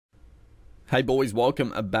Hey boys,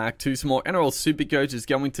 welcome back to some more Nrl Supercoach. Is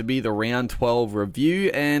going to be the round 12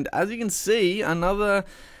 review, and as you can see, another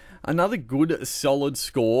good solid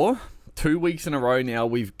score. 2 weeks in a row now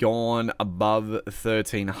we've gone above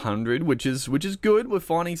 1300, which is good. We're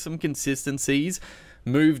finding some consistencies.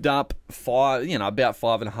 Moved up about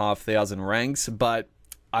 5,500 ranks, but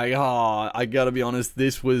I gotta be honest,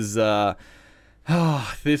 this was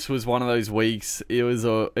this was one of those weeks. It was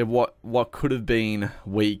what could have been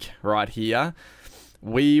week right here.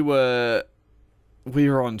 We were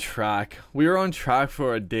on track. We were on track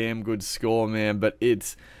for a damn good score, man. But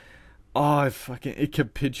it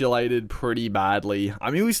capitulated pretty badly. I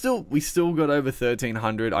mean, we still got over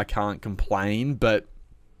 1300. I can't complain, but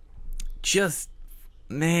just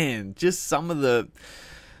some of the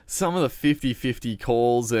 50-50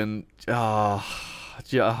 calls and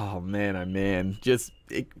man,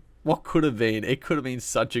 what could have been? It could have been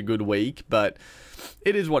such a good week, but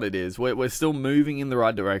it is what it is. We're still moving in the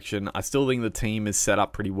right direction. I still think the team is set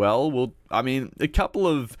up pretty well. A couple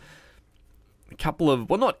of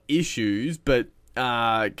well, not issues, but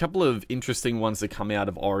a couple of interesting ones that come out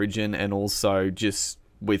of Origin, and also just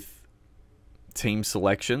with team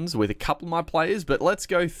selections with a couple of my players. But let's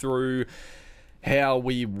go through how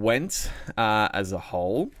we went as a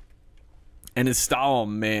whole. And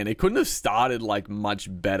it couldn't have started like much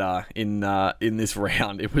better in this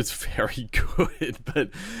round. It was very good. But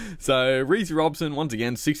so Reece Robson, once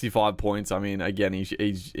again, 65 points. I mean, again,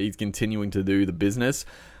 he's continuing to do the business.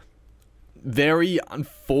 Very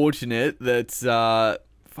unfortunate that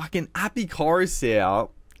fucking Appy Coruscant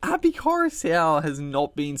has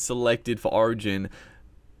not been selected for Origin,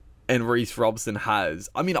 and Reece Robson has.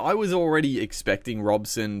 I mean, I was already expecting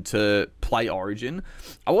Robson to play Origin.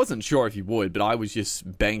 I wasn't sure if he would, but I was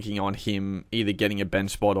just banking on him either getting a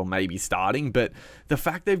bench spot or maybe starting. But the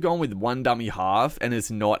fact they've gone with one dummy half and it's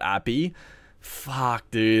not Appy, fuck,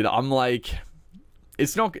 dude. I'm like,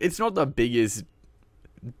 it's not the biggest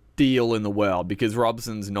deal in the world, because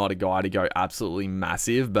Robson's not a guy to go absolutely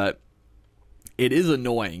massive, but it is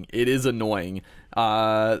annoying. It is annoying.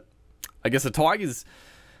 I guess the Tigers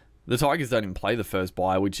don't even play the first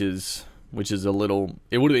bye, which is a little.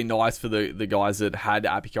 It would have been nice for the guys that had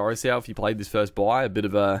Appy Coruscant if he played this first bye. A bit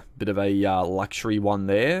of a luxury one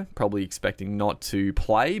there. Probably expecting not to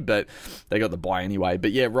play, but they got the bye anyway.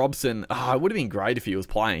 But yeah, Robson. It would have been great if he was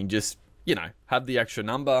playing. Just have the extra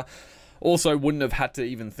number. Also, wouldn't have had to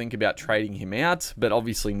even think about trading him out. But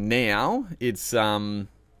obviously now it's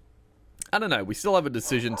I don't know. We still have a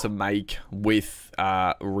decision to make with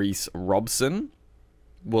Reece Robson.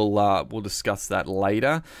 We'll discuss that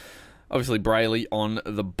later. Obviously, Brayley on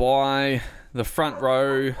the bye. The front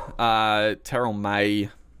row, Terrell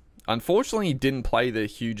May. Unfortunately, he didn't play the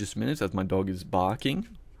hugest minutes, as my dog is barking.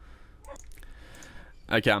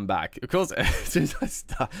 Okay, I'm back. Of course, as soon as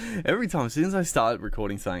I start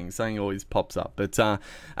recording, something always pops up. But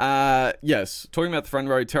yes, talking about the front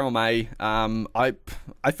row, Terrell May. I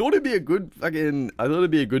thought it'd be a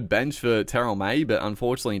good bench for Terrell May, but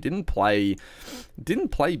unfortunately, didn't play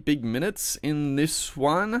big minutes in this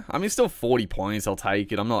one. I mean, still 40 points. I'll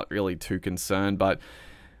take it. I'm not really too concerned, but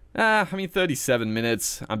 37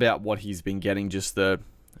 minutes, about what he's been getting. Just the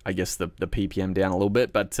PPM down a little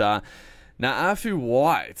bit, but. Now, Afu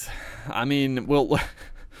White, I mean, we'll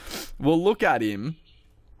look at him.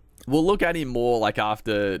 We'll look at him more like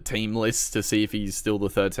after team lists to see if he's still the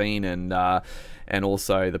 13 and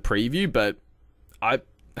also the preview. But I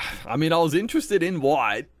was interested in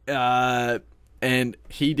White, and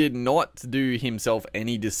he did not do himself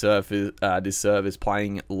any disservice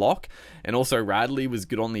playing lock, and also Radley was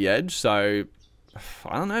good on the edge. So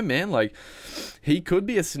I don't know, man. Like, he could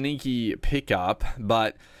be a sneaky pickup,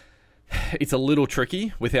 but it's a little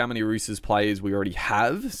tricky with how many Roosters players we already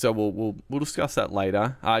have, so we'll discuss that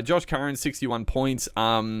later. Josh Curran, 61 points.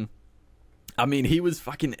 I mean, he was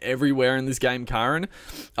fucking everywhere in this game, Curran.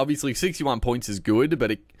 Obviously, 61 points is good,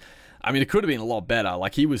 but it could have been a lot better.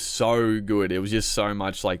 Like, he was so good. It was just so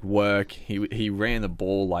much, like, work. He ran the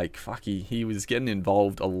ball like, fuck, he was getting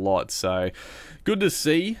involved a lot. So, good to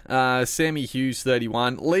see. Sammy Hughes,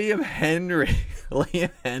 31. Liam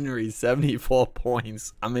Henry, 74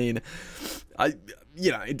 points. I mean,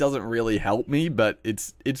 it doesn't really help me, but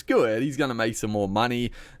it's good. He's going to make some more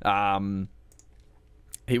money.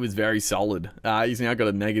 He was very solid. He's now got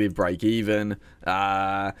a negative break even.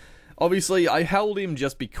 Obviously, I held him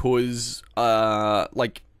just because, that's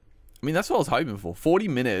what I was hoping for. 40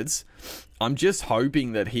 minutes. I'm just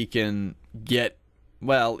hoping that he can get,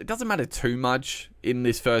 well, it doesn't matter too much in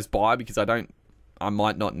this first bye because I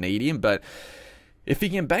might not need him, but if he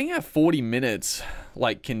can bang out 40 minutes,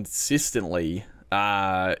 like, consistently,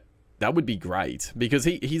 that would be great, because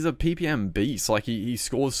he's a PPM beast. Like, he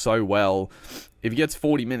scores so well. If he gets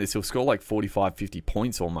 40 minutes, he'll score like 45, 50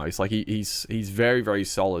 points almost. Like, he's very, very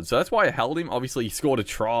solid. So that's why I held him. Obviously, he scored a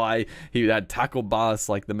try. He had tackle busts.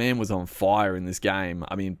 Like, the man was on fire in this game.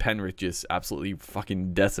 I mean, Penrith just absolutely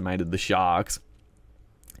fucking decimated the Sharks.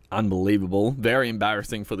 Unbelievable. Very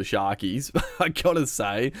embarrassing for the Sharkies. I gotta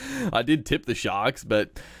say, I did tip the Sharks,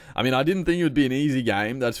 but I mean, I didn't think it would be an easy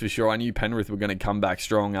game, that's for sure. I knew Penrith were going to come back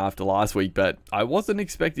strong after last week, but I wasn't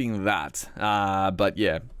expecting that. But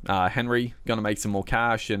yeah, Henry going to make some more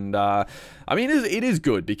cash, and I mean, it is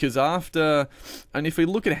good, because and if we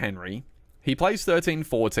look at Henry, he plays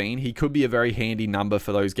 13-14. He could be a very handy number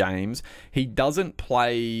for those games. He doesn't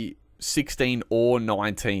play 16 or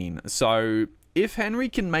 19, so if Henry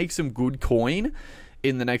can make some good coin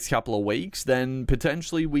in the next couple of weeks, then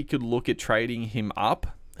potentially we could look at trading him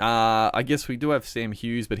up. I guess we do have Sam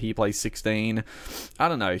Hughes, but he plays 16. I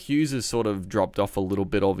don't know. Hughes has sort of dropped off a little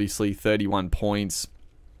bit, obviously. 31 points.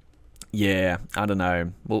 Yeah, I don't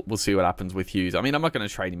know. We'll see what happens with Hughes. I mean, I'm not going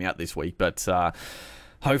to trade him out this week, but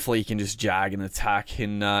hopefully he can just jag and attack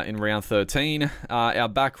in round 13. Our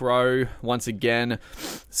back row, once again.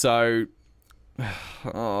 So,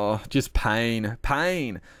 just pain.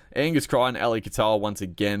 Angus Crichton and Ellie Cattell once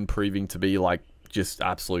again proving to be like just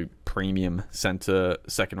absolute premium center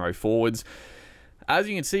second row forwards. As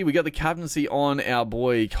you can see, we got the captaincy on our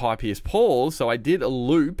boy Kai Pearce-Paul, so I did a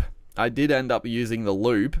loop. I did end up using the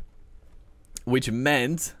loop, which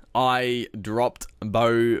meant I dropped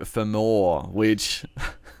Beau Fermor, which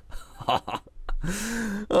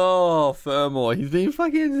oh, Fermor,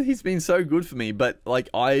 he's been so good for me, but like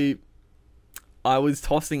I was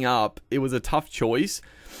tossing up. It was a tough choice.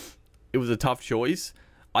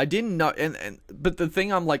 I didn't know, but the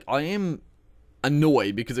thing, I'm like, I am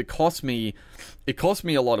annoyed because it cost me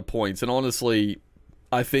a lot of points, and honestly,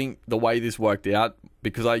 I think the way this worked out,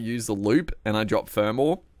 because I used the loop and I dropped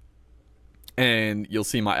Fermor, and you'll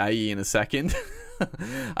see my AE in a second.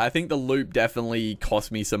 I think the loop definitely cost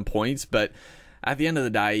me some points, but at the end of the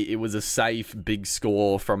day, it was a safe big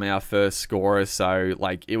score from our first scorer, so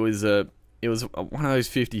like it was one of those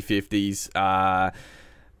 50-50s,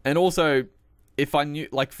 and also, if I knew,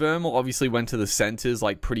 like, Fermor obviously went to the centers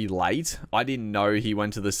like pretty late. I didn't know he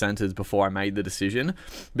went to the centers before I made the decision.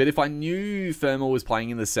 But if I knew Fermor was playing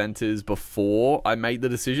in the centers before I made the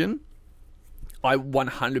decision, I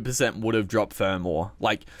 100% would have dropped Fermor.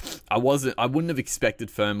 Like, I wouldn't have expected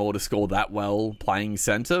Fermor to score that well playing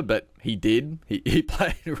center, but he did. He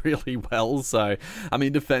played really well. So, I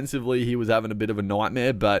mean, defensively, he was having a bit of a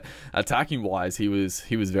nightmare, but attacking wise, he was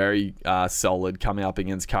very solid coming up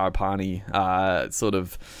against Karapani.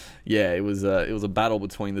 It was a battle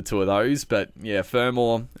between the two of those. But yeah,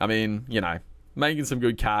 Fermor, I mean, you know, making some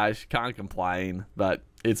good cash, can't complain, but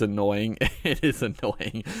it's annoying. It is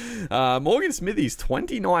annoying. Morgan Smithies,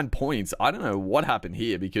 29 points. I don't know what happened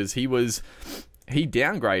here, because he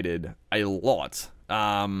downgraded a lot.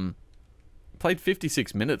 Played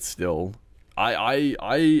 56 minutes still.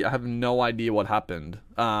 I have no idea what happened.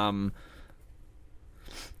 Did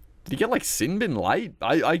he get like sin bin late?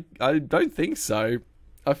 I don't think so.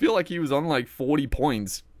 I feel like he was on like 40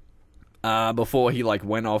 points before he like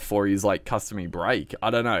went off for his like customary break.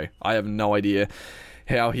 I don't know. I have no idea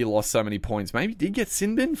how he lost so many points. Maybe he did get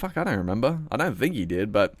sin bin? Fuck, I don't remember. I don't think he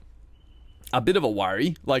did, but a bit of a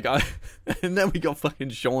worry. Like, and then we got fucking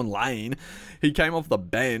Sean Lane. He came off the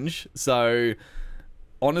bench. So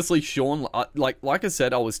honestly, Sean, like I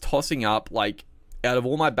said, I was tossing up, like, out of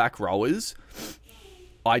all my back rowers,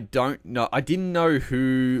 I don't know. I didn't know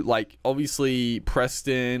who, like, obviously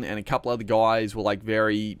Preston and a couple other guys were like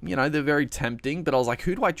very, you know, they're very tempting, but I was like,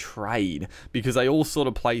 who do I trade? Because they all sort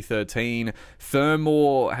of play 13.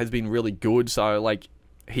 Fermor has been really good, so like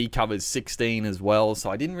he covers 16 as well,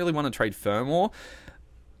 so I didn't really want to trade Fermor.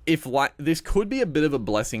 This could be a bit of a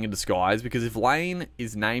blessing in disguise, because if Lane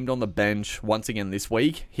is named on the bench once again this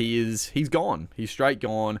week, he's gone. He's straight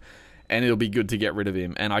gone, and it'll be good to get rid of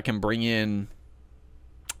him, and I can bring in,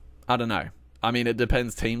 I don't know. I mean, it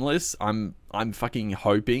depends team list. I'm fucking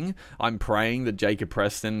hoping, I'm praying that Jacob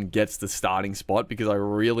Preston gets the starting spot, because I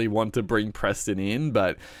really want to bring Preston in,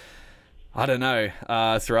 but I don't know.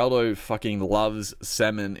 Seraldo fucking loves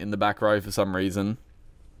Semen in the back row for some reason.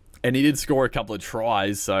 And he did score a couple of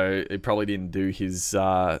tries, so it probably didn't do his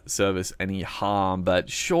service any harm. But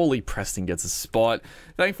surely Preston gets a spot.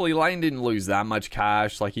 Thankfully, Lane didn't lose that much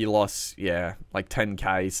cash. Like, he lost, like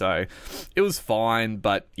 10k, so it was fine.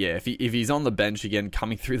 But yeah, if he's on the bench again,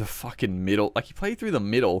 coming through the fucking middle, like, he played through the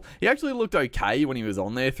middle. He actually looked okay when he was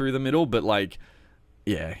on there through the middle, but like,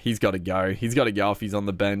 Yeah, he's got to go. He's got to go if he's on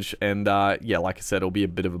the bench. And yeah, like I said, it'll be a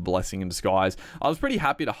bit of a blessing in disguise. I was pretty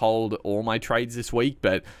happy to hold all my trades this week,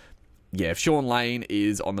 but yeah, if Sean Lane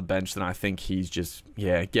is on the bench, then I think he's just,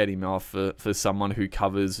 yeah, get him off for someone who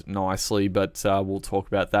covers nicely. But we'll talk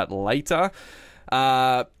about that later.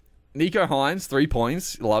 Nico Hines, 3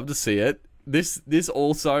 points. Love to see it. This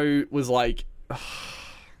also was like...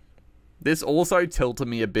 this also tilted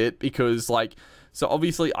me a bit because, like... So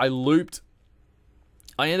obviously I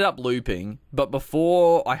ended up looping, but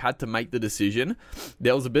before I had to make the decision,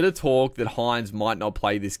 there was a bit of talk that Hines might not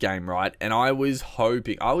play this game, right? And I was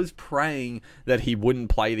praying that he wouldn't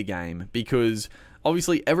play the game because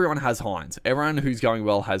obviously everyone has Hines. Everyone who's going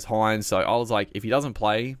well has Hines. So I was like, if he doesn't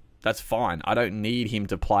play, that's fine. I don't need him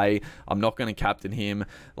to play. I'm not going to captain him.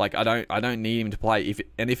 Like I don't need him to play.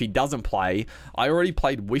 If he doesn't play, I already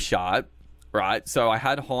played Wishart, right? So I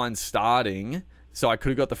had Hines starting. So I could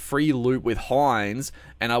have got the free loop with Hines,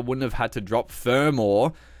 and I wouldn't have had to drop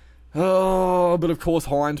Furmore. Oh, but of course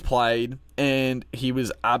Hines played, and he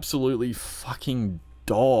was absolutely fucking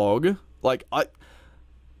dog. Like, I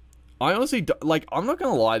honestly, like, I'm not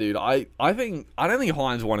gonna lie, dude. I don't think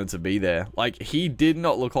Hines wanted to be there. Like, he did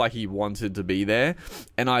not look like he wanted to be there,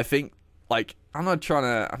 and I think, like, I'm not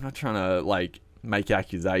trying to like make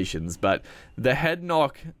accusations, but the head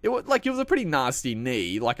knock, it was a pretty nasty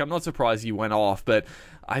knee. Like, I'm not surprised he went off, but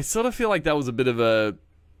I sort of feel like that was a bit of a,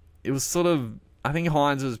 it was sort of, I think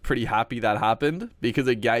Hines was pretty happy that happened because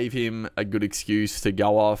it gave him a good excuse to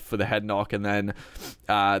go off for the head knock, and then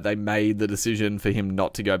they made the decision for him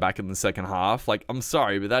not to go back in the second half. Like, I'm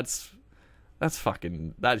sorry, but that's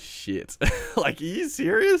shit. Like, are you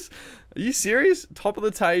serious? Are you serious? Top of the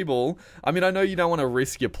table. I mean, I know you don't want to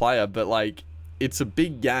risk your player, but like, it's a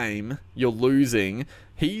big game. You're losing.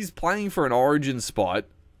 He's playing for an Origin spot.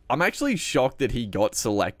 I'm actually shocked that he got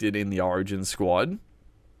selected in the Origin squad.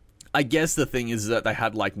 I guess the thing is that they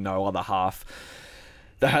had like no other half.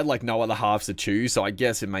 They had like no other halves to choose, so I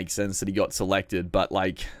guess it makes sense that he got selected. But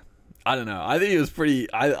like, I don't know. I think it was pretty.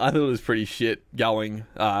 I thought it was pretty shit going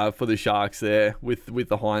for the Sharks there with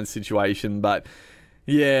the Hines situation, but.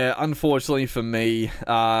 Yeah, unfortunately for me,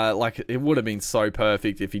 like, it would have been so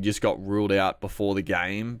perfect if he just got ruled out before the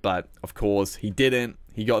game, but of course he didn't.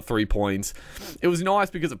 He got 3 points. It was nice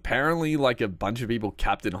because apparently, like, a bunch of people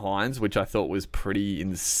captained Hines, which I thought was pretty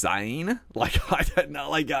insane. Like, I don't know,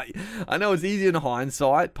 like, I know it's easy in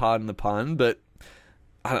hindsight, pardon the pun, but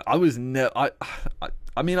I was never.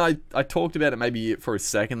 I mean, I talked about it maybe for a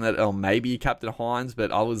second that maybe he captained Hines,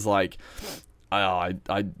 but I was like. I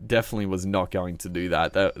definitely was not going to do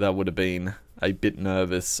that. That would have been a bit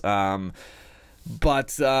nervous. And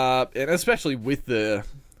especially with the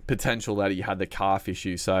potential that he had the calf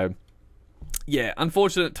issue. So, yeah,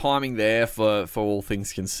 unfortunate timing there for all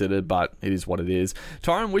things considered, but it is what it is.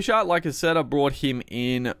 Tyron Wishart, like I said, I brought him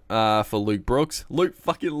in for Luke Brooks. Luke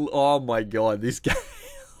fucking... Oh, my God. This game...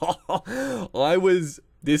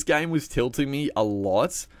 This game was tilting me a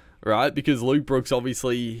lot. Right, because Luke Brooks,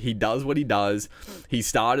 obviously, he does what he does. He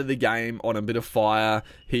started the game on a bit of fire.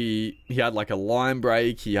 He had like a line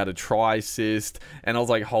break. He had a try assist. And I was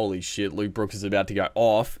like, holy shit, Luke Brooks is about to go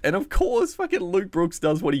off. And of course, fucking Luke Brooks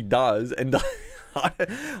does what he does. And I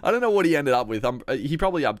don't know what he ended up with. He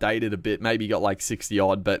probably updated a bit. Maybe got like 60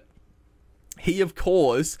 odd. But he, of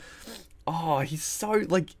course, he's so,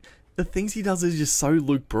 like, the things he does is just so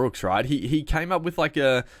Luke Brooks, right? He came up with like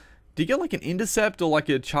a... Did he get like an intercept or like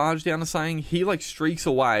a charge down or something? He like streaks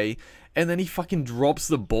away and then he fucking drops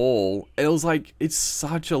the ball. It was like, it's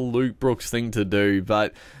such a Luke Brooks thing to do,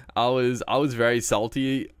 but I was very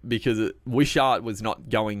salty because Wishart was not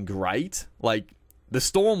going great. Like, the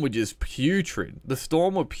Storm were just putrid. The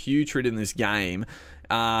Storm were putrid in this game.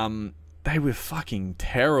 They were fucking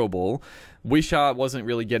terrible. Wishart wasn't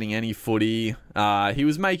really getting any footy. He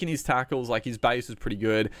was making his tackles, like his base was pretty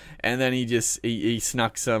good, and then he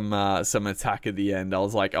snuck some attack at the end. I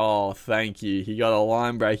was like, oh, thank you. He got a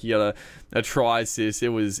line break. He got a try assist. It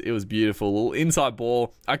was beautiful. A little inside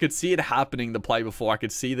ball. I could see it happening the play before. I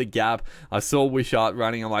could see the gap. I saw Wishart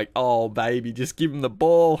running. I'm like, oh baby, just give him the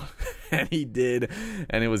ball, and he did,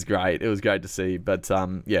 and it was great. It was great to see. But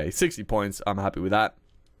yeah, 60 points. I'm happy with that.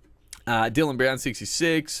 Dylan Brown,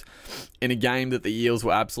 66, in a game that the Eels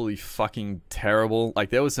were absolutely fucking terrible. Like,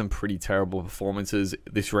 there were some pretty terrible performances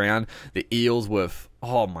this round. The Eels were,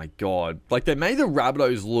 oh my God. Like, they made the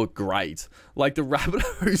Rabbitohs look great. Like, the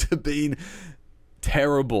Rabbitohs have been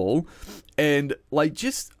terrible. And, like,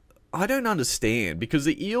 just, I don't understand. Because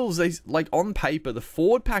the Eels, they, like, on paper, the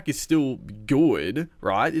forward pack is still good,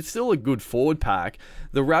 right? It's still a good forward pack.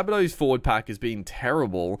 The Rabbitohs forward pack has been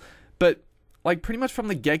terrible. But like pretty much from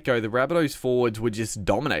the get-go, the Rabbitohs forwards were just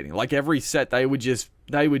dominating. Like every set, they were just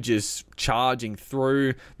charging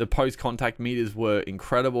through. The post-contact meters were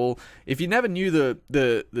incredible. If you never knew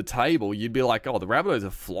the table, you'd be like, oh, the Rabbitohs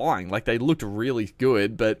are flying. Like they looked really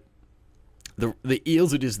good, but the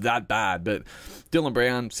Eels are just that bad. But Dylan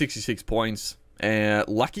Brown, 66 points.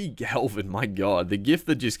 Lucky Galvin, my God, the gift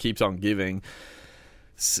that just keeps on giving.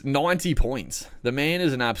 90 points. The man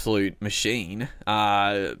is an absolute machine.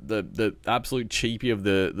 The absolute cheapie of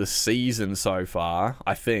the season so far,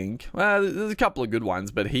 I think. Well, there's a couple of good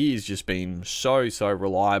ones, but he's just been so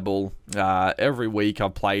reliable. Every week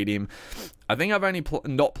I've played him. I think I've only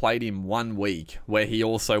not played him 1 week where he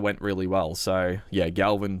also went really well. So, yeah,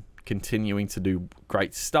 Galvin continuing to do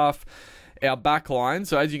great stuff. Our backline,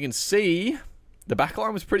 so as you can see, the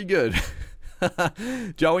backline was pretty good.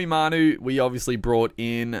 Joey Manu, we obviously brought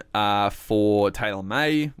in for Taylor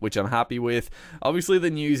May, which I'm happy with. Obviously,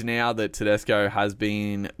 the news now that Tedesco has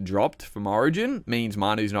been dropped from Origin means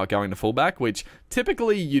Manu's not going to fullback, which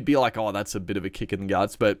typically you'd be like, oh, that's a bit of a kick in the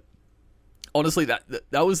guts. But honestly, that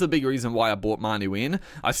was the big reason why I brought Manu in.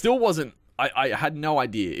 I still wasn't. I had no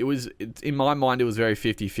idea. In my mind, it was very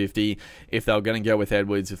 50-50 if they were going to go with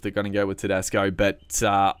Edwards, if they're going to go with Tedesco. But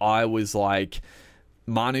I was like,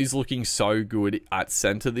 Manu's looking so good at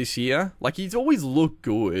centre this year. Like, he's always looked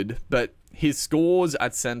good, but his scores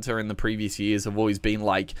at centre in the previous years have always been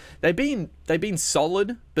like, they've been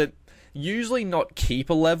solid, but usually not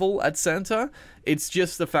keeper level at centre. It's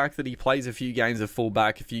just the fact that he plays a few games of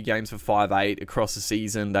fullback, a few games for 5'8" across the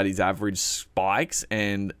season, that his average spikes,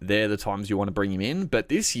 and they're the times you want to bring him in. But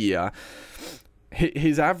this year,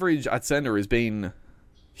 his average at centre has been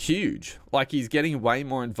huge. Like, he's getting way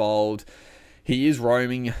more involved. He is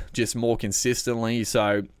roaming just more consistently,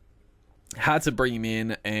 so had to bring him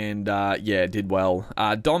in, and yeah, did well.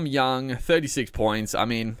 Dom Young, 36 points. I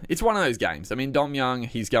mean, it's one of those games. I mean, Dom Young,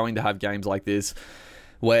 he's going to have games like this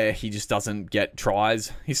where he just doesn't get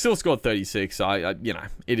tries. He still scored 36, so, you know,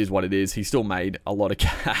 it is what it is. He still made a lot of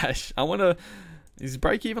cash. Is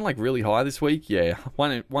break even like really high this week? Yeah,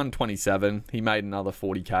 127. He made another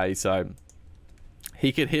 40k, so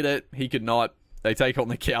he could hit it, he could not. They take on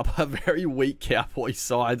the a very weak Cowboy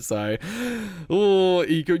side, so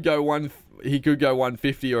he could go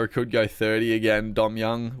 150 or it could go 30 again. Dom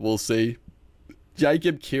Young, we'll see.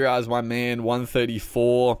 Jacob Kiraz, my man,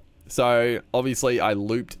 134. So obviously I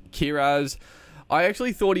looped Kiraz. I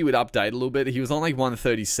actually thought he would update a little bit. He was on like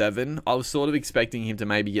 137. I was sort of expecting him to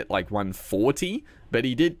maybe get like 140, but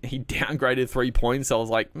he did. He downgraded 3 points. So I was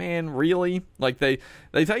like, man, really? Like they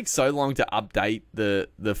take so long to update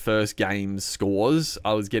the first game's scores.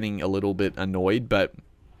 I was getting a little bit annoyed, but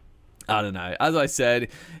I don't know. As I said,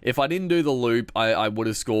 if I didn't do the loop, I would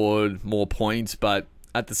have scored more points, but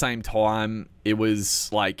at the same time, it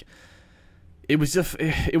was like, it was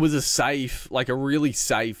a safe, like a really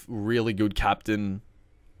safe, really good captain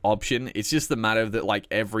option. It's just the matter that like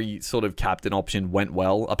every sort of captain option went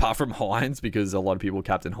well, apart from Hines, because a lot of people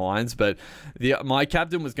captain Hines. But my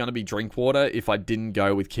captain was going to be Drinkwater if I didn't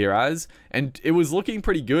go with Kiraz, and it was looking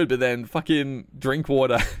pretty good. But then fucking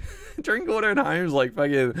Drinkwater and Holmes like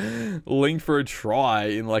fucking linked for a try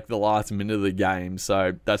in like the last minute of the game,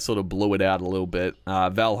 so that sort of blew it out a little bit.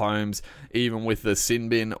 Val Holmes, even with the sin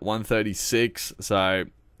bin, 136, so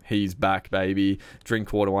he's back, baby.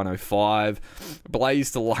 Drinkwater, 105.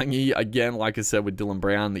 Blaze Talangi, again, like I said with Dylan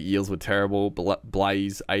Brown, the Eels were terrible.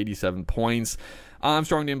 Blaze, 87 points.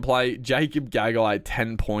 Armstrong didn't play. Jacob Gagai,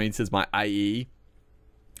 10 points as my AE.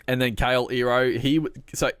 And then Kale Ero,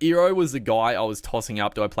 so Ero was the guy I was tossing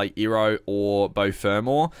up. Do I play Ero or Beau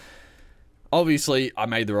Fermor? Obviously, I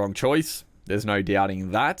made the wrong choice. There's no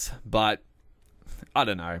doubting that. But I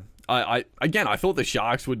don't know. I thought the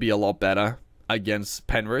Sharks would be a lot better against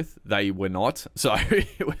Penrith. They were not. So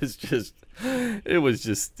it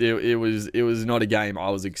was not a game I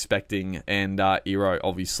was expecting. And Ero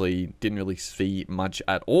obviously didn't really see much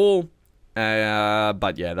at all.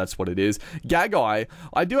 But yeah, that's what it is. Gagai,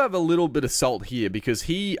 I do have a little bit of salt here because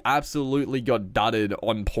he absolutely got dudded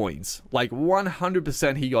on points. Like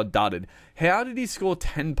 100% he got dudded. How did he score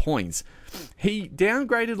 10 points? He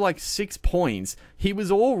downgraded like 6 points. He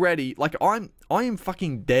was already like, I am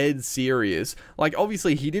fucking dead serious. Like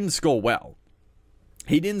obviously he didn't score well.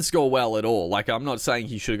 He didn't score well at all. Like I'm not saying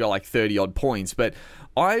he should have got like 30 odd points, but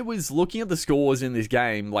I was looking at the scores in this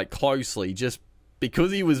game like closely just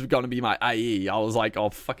because he was going to be my AE. I was like,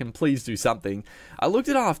 oh, fucking please do something. I looked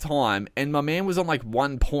at half time and my man was on like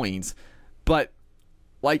 1 point, but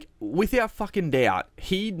like without fucking doubt,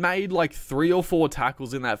 he'd made like 3 or 4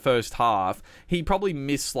 tackles in that first half. He probably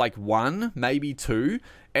missed like 1, maybe 2,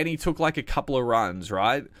 and he took like a couple of runs,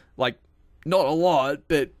 right? Like not a lot,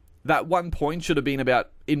 but that 1 point should have been about,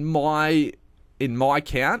 in my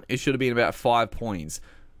count, it should have been about 5 points.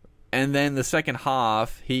 And then the second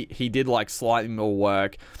half, he did like slightly more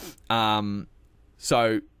work.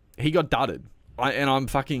 So he got dudded. And I'm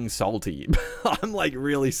fucking salty. I'm like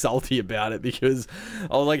really salty about it because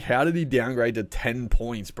I was like, how did he downgrade to 10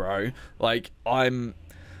 points, bro? Like, I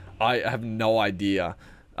have no idea.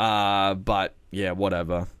 But yeah,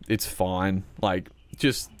 whatever. It's fine. Like,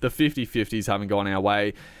 just the 50-50s haven't gone our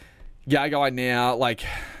way. Gagai now, like,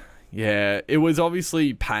 yeah, it was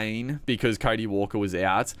obviously pain because Cody Walker was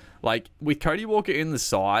out. Like, with Cody Walker in the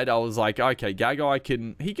side, I was like, okay,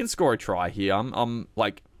 Gagai he can score a try here. I'm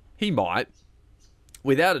like, he might.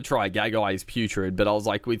 Without a try, Gagai is putrid, but I was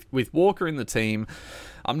like, with Walker in the team,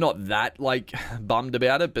 I'm not that, like, bummed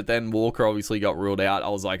about it, but then Walker obviously got ruled out. I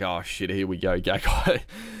was like, oh, shit, here we go. Gagai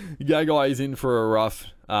is in for a rough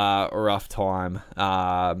time,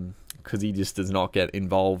 because he just does not get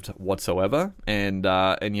involved whatsoever, and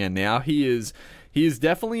yeah, now he is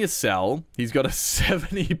definitely a sell. He's got a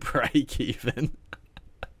 70 break even.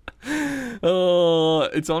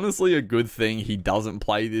 It's honestly a good thing he doesn't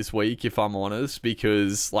play this week, if I'm honest,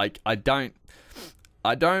 because like I don't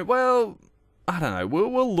well, I don't know.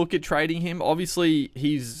 We'll look at trading him. Obviously,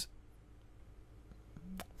 he's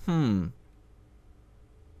yeah,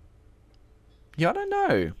 I don't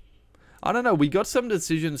know. We got some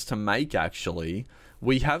decisions to make, actually.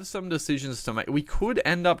 We have some decisions to make. We could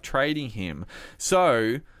end up trading him.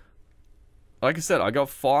 So, like I said, I got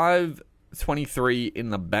 523 in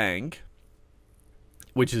the bank,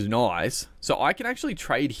 which is nice. So I can actually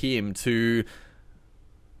trade him to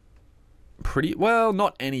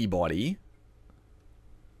not anybody,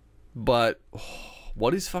 but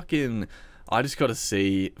what is fucking, I just got to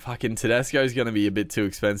see, fucking Tedesco's going to be a bit too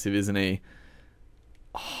expensive, isn't he?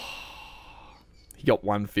 He got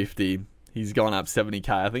 150. He's gone up 70k.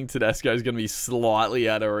 I think Tedesco's going to be slightly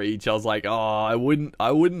out of reach. I was like, I wouldn't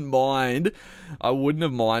mind. I wouldn't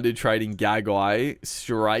have minded trading Gagai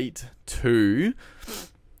straight to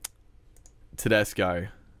Tedesco.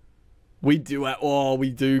 We just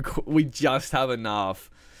have enough.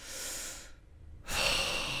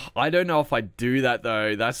 I don't know if I do that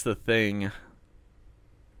though. That's the thing.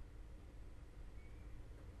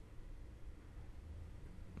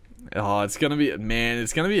 Oh, it's going to be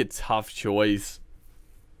a tough choice.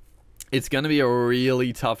 It's going to be a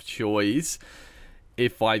really tough choice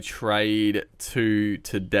if I trade to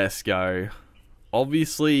Tedesco.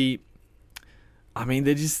 Obviously, I mean,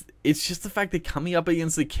 it's just the fact they're coming up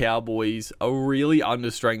against the Cowboys, a really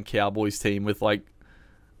understrength Cowboys team with like,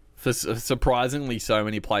 for surprisingly so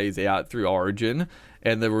many players out through Origin,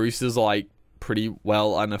 and the Roosters like pretty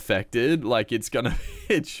well unaffected. Like it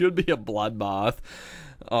should be a bloodbath.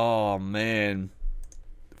 Oh, man.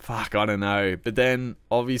 Fuck, I don't know. But then,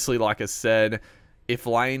 obviously, like I said, if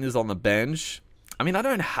Lane is on the bench, I mean, I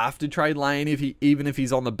don't have to trade Lane. Even if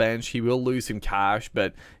he's on the bench, he will lose some cash,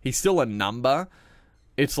 but he's still a number.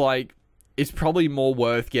 It's like, it's probably more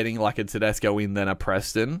worth getting like a Tedesco in than a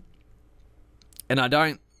Preston. And I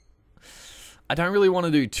don't really want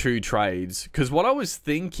to do two trades, because what I was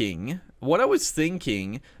thinking,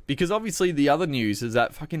 because obviously the other news is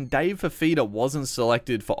that fucking Dave Fafita wasn't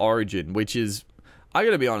selected for Origin, which is, I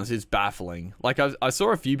gotta be honest, it's baffling. Like, I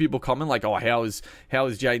saw a few people comment like, oh, how is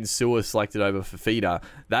Jaden Sewer selected over Fafita?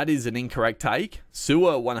 That is an incorrect take.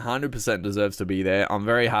 Sewer 100% deserves to be there. I'm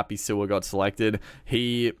very happy Sewer got selected.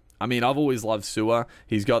 I've always loved Sewer.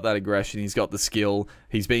 He's got that aggression. He's got the skill.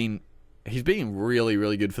 He's been really,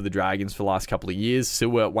 really good for the Dragons for the last couple of years.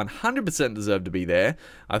 Sewer 100% deserved to be there.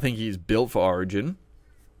 I think he's built for Origin.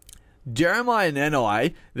 Jeremiah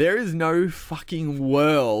Nanai, there is no fucking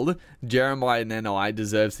world Jeremiah Nanai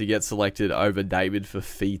deserves to get selected over David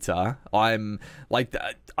Fafita. I'm like,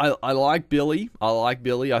 I like Billy.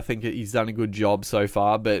 I think he's done a good job so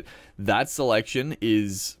far, but that selection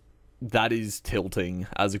is tilting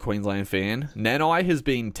as a Queensland fan. Nanai has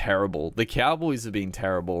been terrible. The Cowboys have been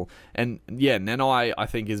terrible. And yeah, Nanai, I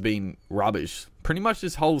think, has been rubbish pretty much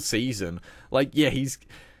this whole season. Like, yeah, he's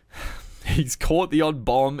caught the odd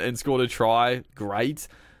bomb and scored a try. Great.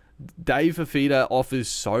 Dave Fafita offers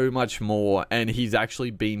so much more, and he's actually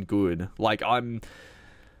been good. Like, I'm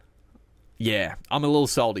a little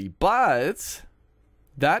salty. But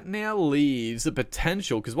that now leaves the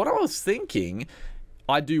potential, because what I was thinking,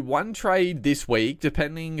 I do one trade this week,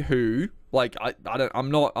 depending who. Like,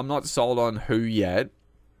 I'm not sold on who yet.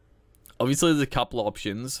 Obviously, there's a couple of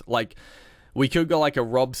options. Like, we could go like a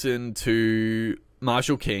Robson to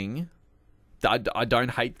Marshall King. I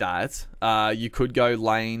don't hate that. You could go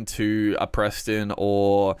Lane to a Preston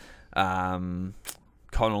or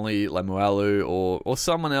Connolly, Lemuelu, or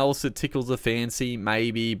someone else that tickles the fancy,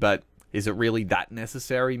 maybe, but is it really that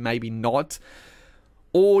necessary? Maybe not.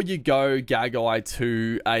 Or you go Gagai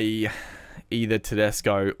to either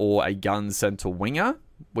Tedesco or a gun centre winger,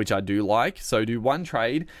 which I do like. So do one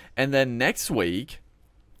trade, and then next week,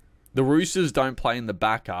 the Roosters don't play in the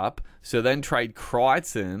backup, so then trade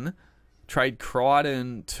Crichton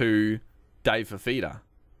to Dave Fafita.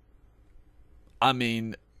 I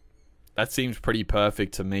mean, that seems pretty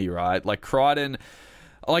perfect to me, right? Like Crichton,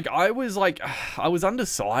 I was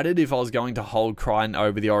undecided if I was going to hold Crichton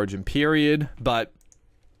over the Origin period, but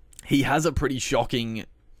he has a pretty shocking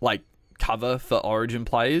cover for Origin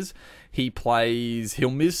players.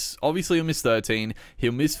 He'll miss 13,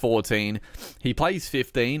 he'll miss 14, he plays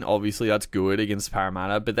 15, obviously that's good against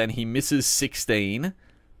Parramatta, but then he misses 16,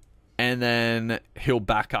 and then he'll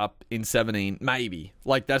back up in 17, maybe.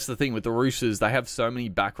 That's the thing with the Roosters, they have so many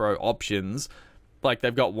back row options.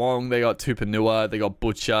 They've got Wong, they got Tupanua, they got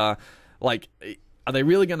Butcher. Are they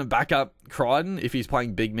really going to back up Crichton if he's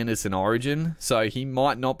playing big minutes in Origin? So he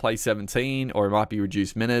might not play 17, or it might be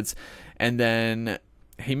reduced minutes. And then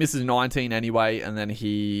he misses 19 anyway, and then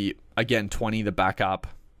he, again, 20 the backup.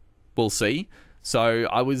 We'll see. So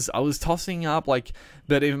I was tossing up,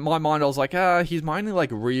 but in my mind I was like, he's my only,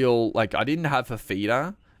 real, I didn't have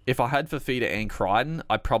Fafita. If I had Fafita and Crichton,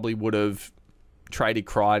 I probably would have traded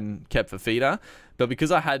Crichton, kept Fafita. But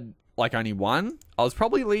because I had only one, I was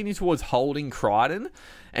probably leaning towards holding Crichton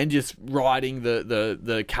and just riding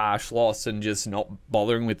the cash loss and just not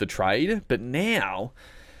bothering with the trade. But now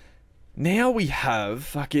we have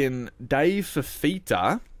fucking Dave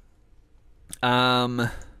Fafita.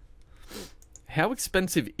 How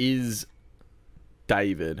expensive is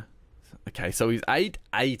David? Okay, so he's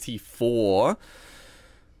 884.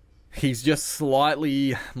 He's just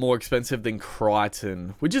slightly more expensive than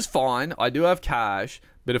Crichton, which is fine. I do have cash,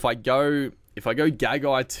 but if I go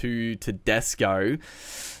Gagai to Tedesco,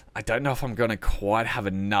 I don't know if I'm going to quite have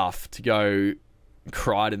enough to go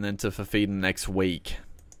Crichton then to Fafita next week.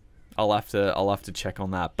 I'll have to check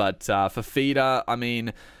on that. But Fafita, I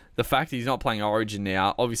mean, the fact he's not playing Origin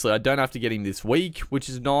now, obviously I don't have to get him this week, which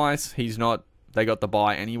is nice. They got the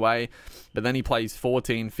bye anyway. But then he plays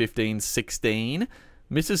 14, 15, 16.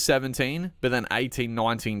 Misses 17, but then 18,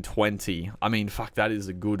 19, 20. I mean, fuck, that is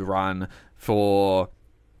a good run for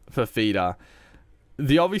Fafita.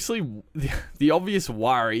 The obvious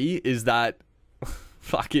worry is that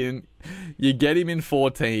fucking you get him in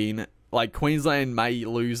 14, Queensland may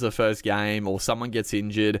lose the first game or someone gets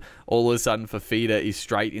injured, all of a sudden Fafita is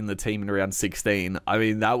straight in the team in around 16. I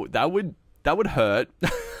mean, that would hurt.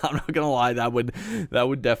 I'm not gonna lie, that would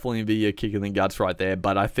definitely be a kick in the guts right there.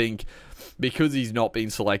 But I think because he's not been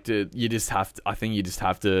selected, you just have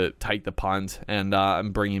to take the punt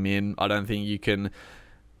and bring him in. I don't think you can.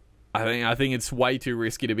 I think it's way too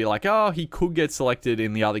risky to be like, oh, he could get selected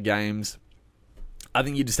in the other games. I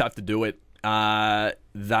think you just have to do it.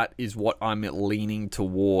 That is what I'm leaning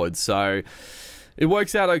towards. So it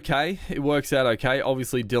works out okay.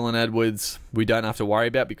 Obviously, Dylan Edwards, we don't have to worry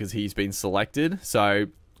about because he's been selected. So,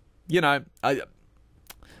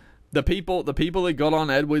 the people that got on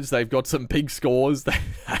Edwards, they've got some big scores. They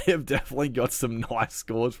have definitely got some nice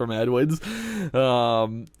scores from Edwards.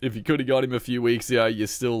 If you could have got him a few weeks ago, you're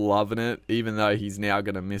still loving it, even though he's now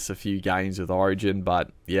going to miss a few games with Origin.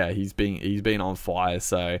 But yeah, he's been on fire.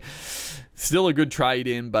 So still a good trade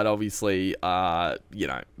in, but obviously,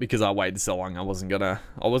 because I waited so long, I wasn't gonna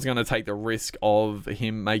take the risk of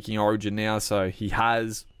him making Origin now. So he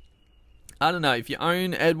has. I don't know, if you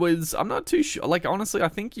own Edwards, I'm not too sure. Honestly, I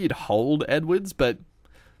think you'd hold Edwards, but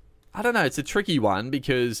I don't know. It's a tricky one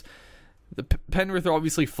because the Penrith are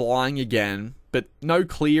obviously flying again, but no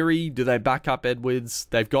Cleary. Do they back up Edwards?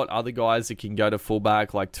 They've got other guys that can go to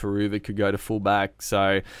fullback, like Taruva could go to fullback.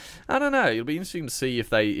 So I don't know. It'll be interesting to see if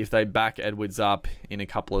they back Edwards up in a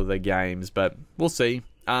couple of their games, but we'll see.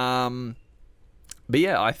 But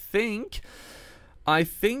yeah, I think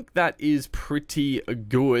that is pretty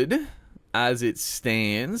good. As it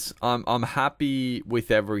stands, I'm happy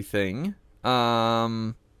with everything.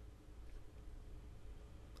 I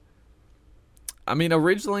mean,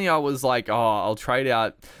 originally I was like, I'll trade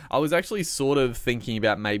out. I was actually sort of thinking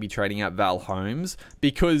about maybe trading out Val Holmes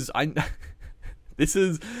because this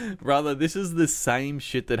is the same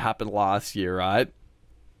shit that happened last year, right?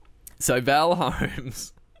 So Val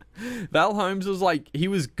Holmes was he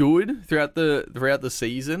was good throughout the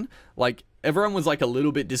season. everyone was like a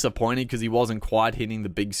little bit disappointed because he wasn't quite hitting the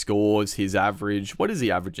big scores. His average, what is he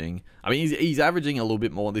averaging? I mean, he's averaging a little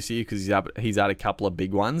bit more this year because he's had a couple of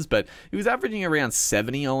big ones, but he was averaging around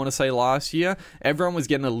 70, I want to say, last year. Everyone was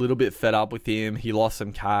getting a little bit fed up with him. He lost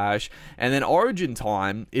some cash. And then Origin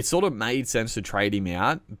time, it sort of made sense to trade him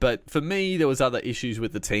out. But for me, there was other issues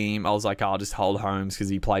with the team. I was like, I'll just hold Holmes because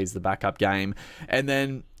he plays the backup game. And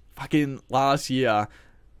then fucking last year,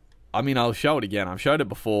 I mean, I'll show it again. I've showed it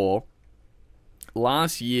before.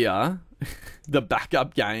 Last year, the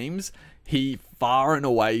backup games, he far and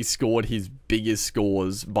away scored his biggest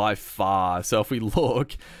scores by far. So if we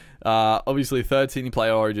look, obviously 13 he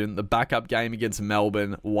played Origin, the backup game against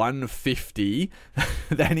Melbourne, 150.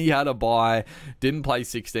 Then he had a bye, didn't play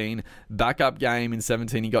 16. Backup game in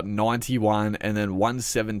 17, he got 91, and then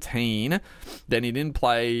 117. Then he didn't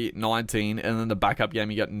play 19, and then the backup game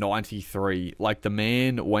he got 93. Like, the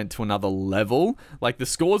man went to another level. Like, the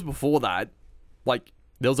scores before that, like,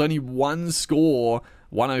 there was only one score,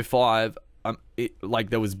 105,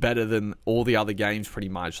 that was better than all the other games pretty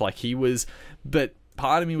much. Like, he was, but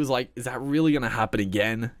part of me was like, is that really going to happen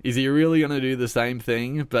again? Is he really going to do the same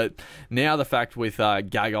thing? But now the fact with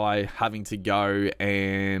Gagai having to go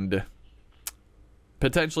and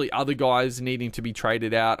potentially other guys needing to be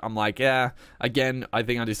traded out, I'm like, yeah, again, I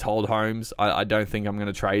think I just hold Holmes. I don't think I'm going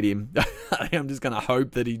to trade him. I'm just going to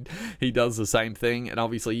hope that he does the same thing. And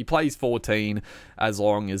obviously he plays 14 as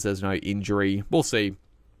long as there's no injury. We'll see.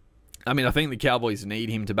 I mean, I think the Cowboys need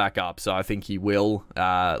him to back up, so I think he will,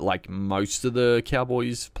 like most of the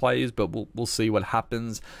Cowboys players, but we'll see what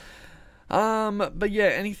happens. But yeah,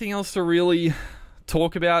 anything else to really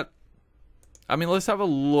talk about? I mean, let's have a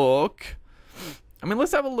look.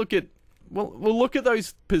 We'll look at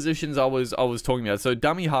those positions I was talking about. So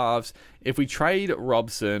dummy halves, if we trade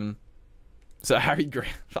Robson, so Harry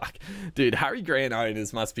Grant, fuck, dude, Harry Grant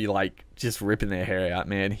owners must be like just ripping their hair out,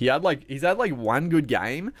 man. He's had like one good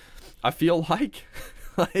game. I feel like,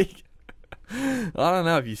 I don't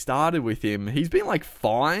know if you started with him. He's been like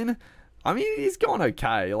fine. I mean, he's gone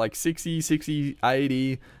okay, like 60,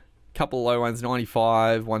 80, couple of low ones,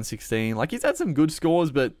 95, 116. Like, he's had some good scores,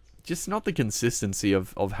 but just not the consistency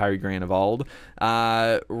of Harry Grant of old.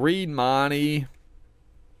 Reed Marnie.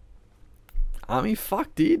 I mean,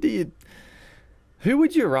 fuck, dude. Who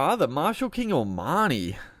would you rather, Marshall King or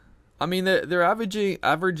Marnie? I mean, they're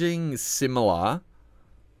averaging similar.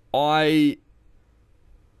 I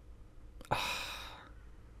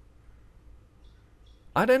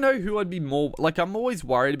don't know who I'd be more... Like, I'm always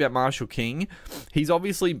worried about Marshall King. He's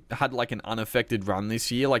obviously had, like, an unaffected run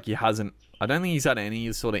this year. Like, he hasn't... I don't think he's had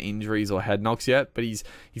any sort of injuries or head knocks yet, but he's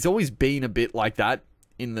always been a bit like that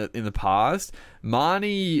in the past.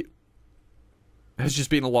 Marnie has just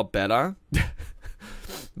been a lot better.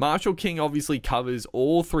 Marshall King obviously covers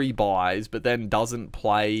all three buys, but then doesn't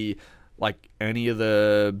play... like any of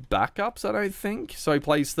the backups, I don't think. So he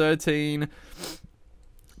plays 13,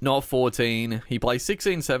 not 14. He plays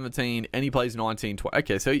 16, 17, and he plays 19, 20.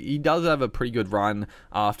 Okay, so he does have a pretty good run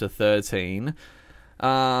after 13.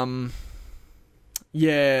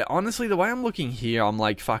 Yeah, honestly, the way I'm looking here, I'm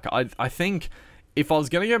like, fuck, I think if I was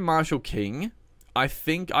going to go Marshall King, I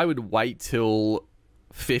think I would wait till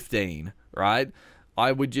 15, right?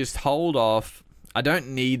 I would just hold off. I don't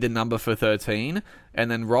need the number for 13. And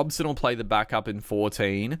then Robson will play the backup in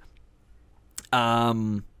 14.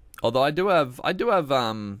 Although I do have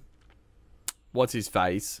what's his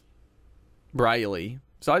face? Brayley.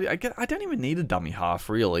 So I don't even need a dummy half,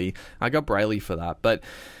 really. I got Brayley for that. But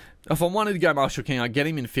if I wanted to go Marshall King, I'd get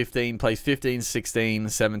him in 15, plays 15, 16,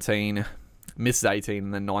 17, misses 18,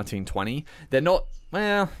 and then 19, 20. They're not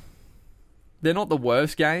the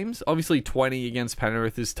worst games. Obviously, 20 against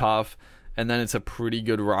Penrith is tough. And then it's a pretty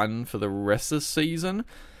good run for the rest of the season.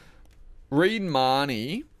 Reed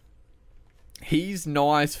Marnie, he's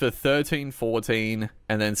nice for 13, 14,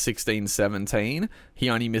 and then 16, 17. He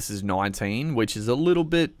only misses 19, which is a little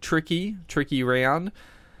bit tricky round.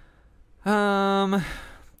 They'll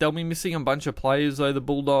be missing a bunch of players, though. The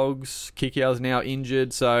Bulldogs, Kikau's now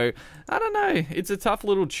injured, so I don't know. It's a tough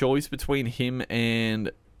little choice between him and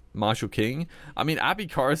Marshall King. I mean, Api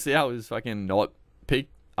Coruscant is fucking not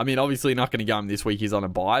picked. I mean, obviously not going to go him this week. He's on a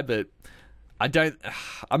bye, but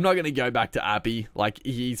I'm not going to go back to Appy. Like,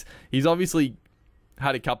 he's obviously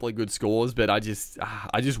had a couple of good scores, but I just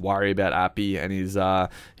worry about Appy and his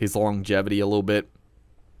longevity a little bit.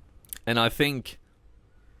 And I think,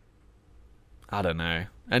 I don't know,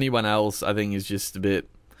 anyone else I think is just a bit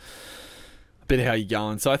bit how you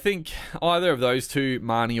going. So I think either of those two,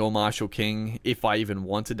 Marnie or Marshall King, if I even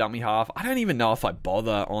want a dummy half. I don't even know if I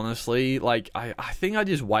bother, honestly. Like, I think I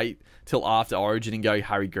just wait till after Origin and go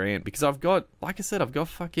Harry Grant, because I've got, like I said, I've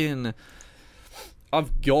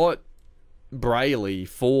got Brayley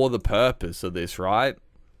for the purpose of this, right?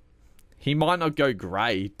 He might not go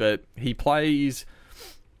great, but he plays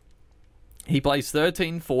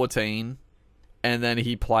 13, 14, and then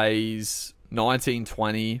he plays 19,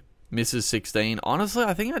 20, misses 16. Honestly,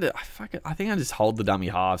 I think I just hold the dummy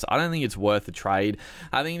halves. I don't think it's worth the trade.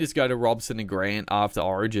 I think you just go to Robson and Grant after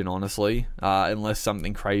Origin, honestly, unless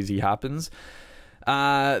something crazy happens.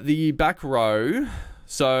 The back row.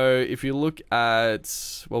 So if you look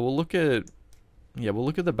at, we'll look at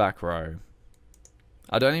the back row.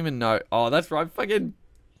 I don't even know. Oh, that's right. Fucking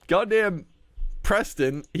goddamn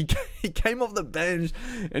Preston. He came off the bench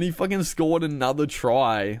and he fucking scored another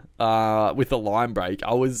try with a line break.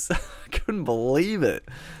 I couldn't believe it.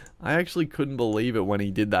 I actually couldn't believe it when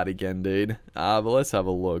he did that again, dude. But let's have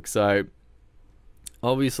a look. So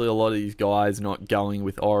obviously a lot of these guys not going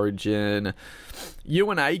with Origin.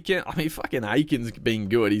 Ewan Aiken. I mean, fucking Aiken's been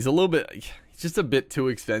good. He's just a bit too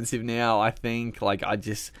expensive now, I think. Like, I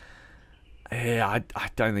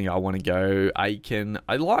don't think I want to go Aiken.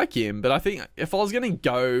 I like him, but I think if I was going to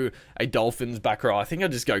go a Dolphins back row, I think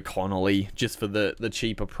I'd just go Connolly just for the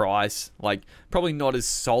cheaper price. Like, probably not as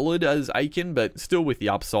solid as Aiken, but still with the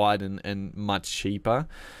upside and much cheaper.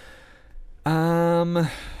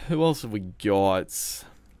 Who else have we got?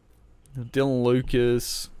 Dylan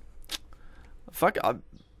Lucas. Fuck,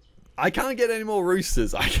 I can't get any more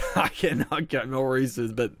Roosters. I cannot get more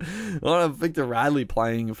Roosters, but I want Victor Radley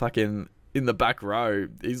playing fucking in the back row.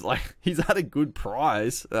 He's at a good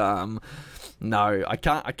price. No, I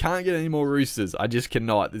can't get any more Roosters. I just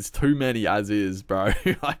cannot. There's too many as is, bro.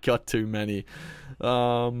 I got too many.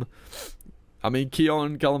 I mean,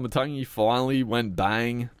 Keon Kalamatangi finally went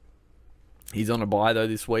bang. He's on a bye though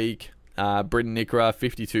this week. Britton Nickera,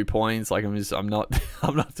 52 points. Like, I'm not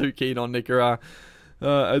too keen on Nickera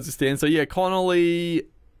as it stands. So yeah, Connolly,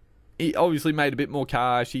 he obviously made a bit more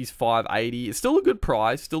cash. He's 580. It's still a good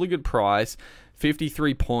price.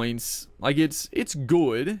 53 points. Like, it's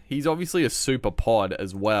good. He's obviously a super pod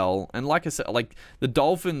as well. And like I said, like, the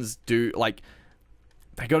Dolphins do, like,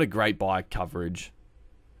 they got a great buy coverage.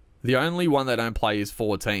 The only one they don't play is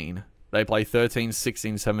 14. They play 13,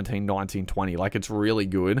 16, 17, 19, 20. Like, it's really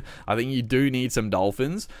good. I think you do need some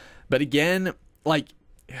Dolphins. But again, like,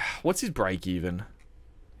 what's his break even?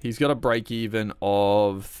 He's got a break even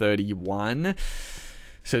of 31.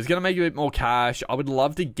 So he's going to make a bit more cash. I would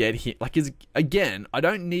love to get him. Like, again, I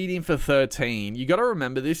don't need him for 13. You got to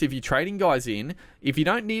remember this. If you're trading guys in, if you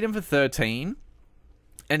don't need him for 13,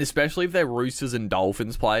 and especially if they're Roosters and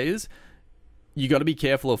Dolphins players, you got to be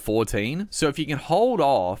careful of 14. So if you can hold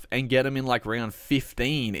off and get them in like round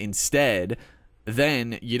 15 instead,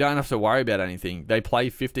 then you don't have to worry about anything. They play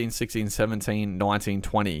 15, 16, 17, 19,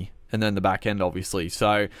 20, and then the back end, obviously.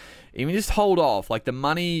 So if you just hold off, like, the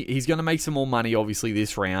money, he's going to make some more money, obviously,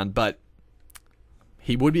 this round, but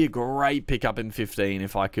he would be a great pickup in 15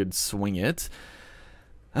 if I could swing it.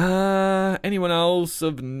 Anyone else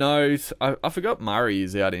of note? I forgot Murray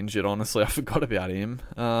is out injured, honestly. I forgot about him.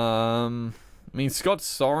 I mean, Scott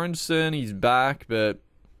Sorensen, he's back, but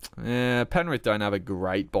Penrith don't have a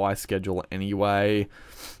great buy schedule anyway.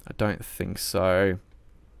 I don't think so.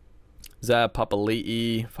 Zab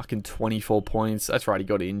Papali'i, fucking 24 points. That's right, he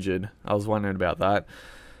got injured. I was wondering about that.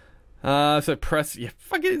 So Press, yeah,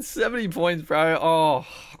 fucking 70 points, bro. Oh,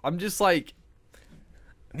 I'm just like,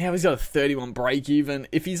 now he's got a 31 break even.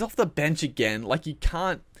 If he's off the bench again, like, you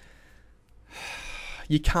can't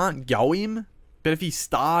go him. But if he's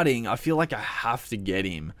starting, I feel like I have to get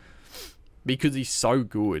him because he's so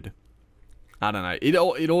good. I don't know. It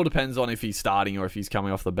all depends on if he's starting or if he's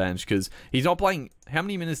coming off the bench, because he's not playing. How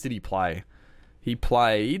many minutes did he play? He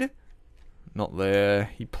played. Not there.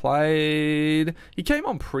 He came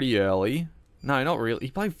on pretty early. No, not really.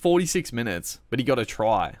 He played 46 minutes, but he got a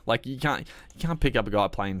try. Like, you can't pick up a guy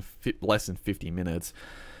playing less than 50 minutes.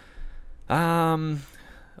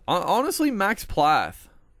 Honestly, Max Plath.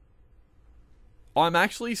 I'm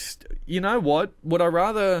actually, you know what? Would I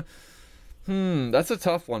rather, that's a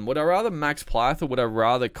tough one. Would I rather Max Plath or would I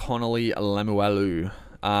rather Connolly Lemuelu?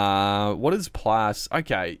 What is Plath?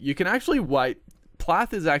 Okay, you can actually wait.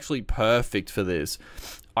 Plath is actually perfect for this.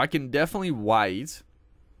 I can definitely wait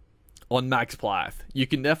on Max Plath. You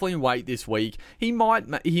can definitely wait this week. He might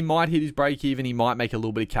hit his break even. He might make a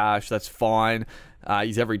little bit of cash. That's fine.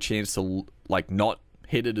 He's every chance to, like, not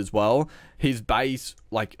hit it as well. His base,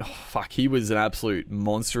 like, oh, fuck, he was an absolute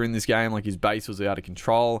monster in this game. Like, his base was out of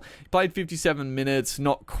control. He played 57 minutes,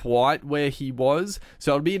 not quite where he was.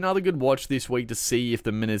 So it'll be another good watch this week to see if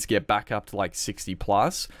the minutes get back up to like 60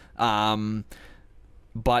 plus.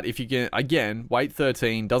 But if you can, again, wait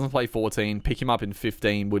 13, doesn't play 14, pick him up in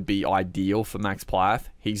 15 would be ideal for Max Plath.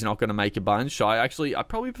 He's not going to make a bunch. So I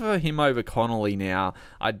probably prefer him over Connolly now.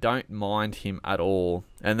 I don't mind him at all.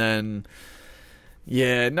 And then,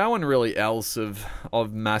 yeah, no one really else of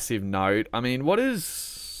massive note. I mean, where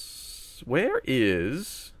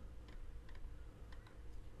is...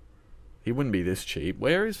 He wouldn't be this cheap.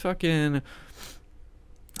 Where is fucking...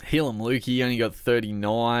 Helam Lukey only got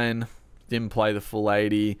 39. Didn't play the full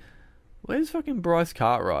 80. Where's fucking Bryce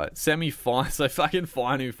Cartwright? Semi-final. So fucking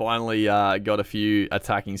Finu finally got a few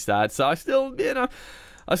attacking stats. So I still think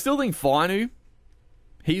Finu,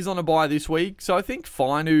 he's on a bye this week. So I think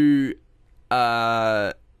Finu,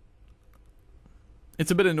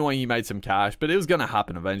 it's a bit annoying he made some cash, but it was going to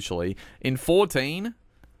happen eventually. In 14,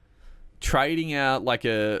 trading out like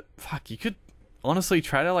you could honestly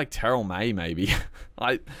trade out like Terrell May maybe.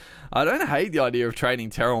 I don't hate the idea of trading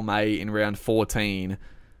Terrell May in round 14.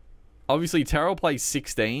 Obviously, Terrell plays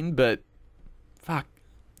 16, but fuck.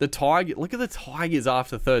 Look at the Tigers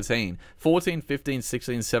after 13. 14, 15,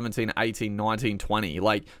 16, 17, 18, 19, 20.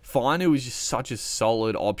 Like, Finu is just such a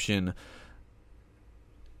solid option.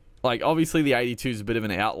 Like, obviously, the 82 is a bit of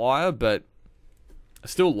an outlier, but I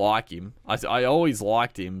still like him. I always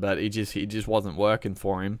liked him, but it just wasn't working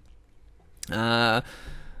for him. Where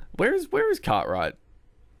is Cartwright?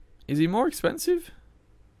 Is he more expensive?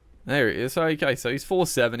 There he is. Okay, so he's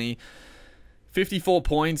 470. 54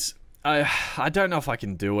 points. I don't know if I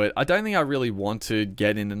can do it. I don't think I really want to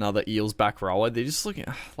get in another Eels back rower. They're just looking...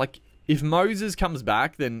 Like, if Moses comes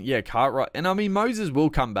back, then, yeah, Cartwright... And, I mean, Moses will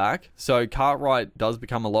come back, so Cartwright does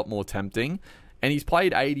become a lot more tempting. And he's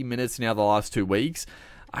played 80 minutes now the last 2 weeks.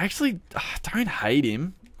 I actually don't hate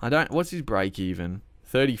him. What's his break even?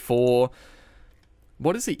 34...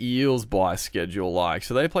 What is the Eels bye schedule like?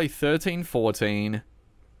 So they play 13, 14.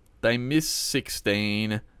 They miss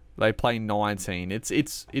 16. They play 19.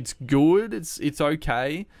 It's good. It's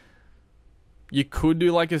okay. You could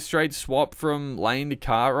do like a straight swap from Lane to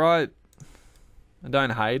Cartwright. I don't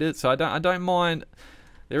hate it. So I don't mind.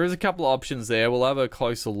 There is a couple of options there. We'll have a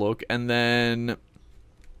closer look. And then...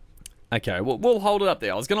 Okay, we'll hold it up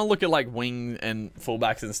there. I was going to look at like wing and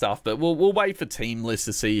fullbacks and stuff, but we'll wait for team lists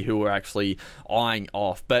to see who we're actually eyeing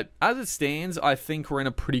off. But as it stands, I think we're in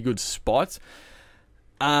a pretty good spot.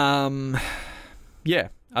 Yeah,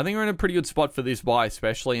 I think we're in a pretty good spot for this buy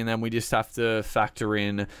especially, and then we just have to factor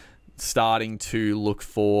in starting to look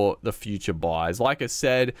for the future buys. Like I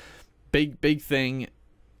said, big thing,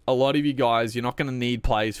 a lot of you guys, you're not going to need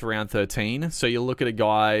plays for round 13, so you look at a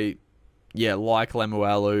guy... Yeah, like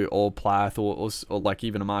Lemuelu or Plath or like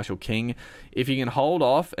even a Marshall King. If you can hold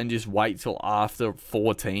off and just wait till after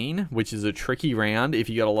 14, which is a tricky round if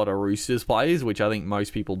you got a lot of Roosters players, which I think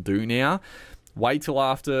most people do now. Wait till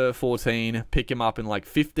after 14, pick him up in like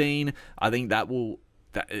 15. I think it'll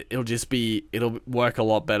work a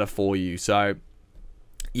lot better for you. So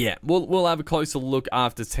yeah, we'll have a closer look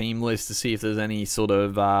after team list to see if there's any sort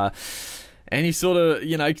of,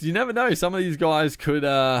 you know, because you never know. Some of these guys could,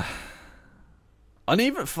 and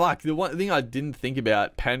even, the one thing I didn't think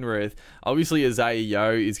about, Penrith, obviously Isaiah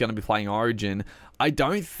Yeo is going to be playing Origin. I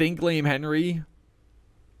don't think Liam Henry,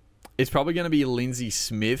 it's probably going to be Lindsay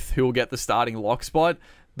Smith who will get the starting lock spot,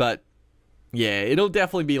 but yeah, it'll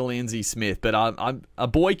definitely be Lindsay Smith, but a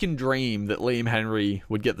boy can dream that Liam Henry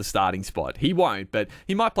would get the starting spot. He won't, but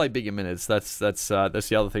he might play bigger minutes. That's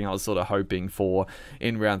the other thing I was sort of hoping for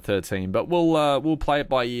in round 13. But we'll play it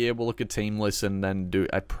by ear. We'll look at team lists and then do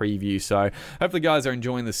a preview. So hopefully, guys are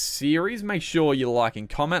enjoying the series. Make sure you like and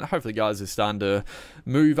comment. Hopefully, guys are starting to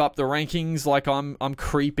move up the rankings. Like I'm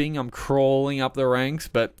crawling up the ranks.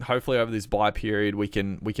 But hopefully, over this bye period, we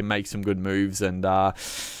can make some good moves and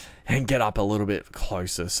get up a little bit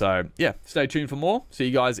closer. So, yeah, stay tuned for more. See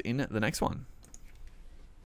you guys in the next one.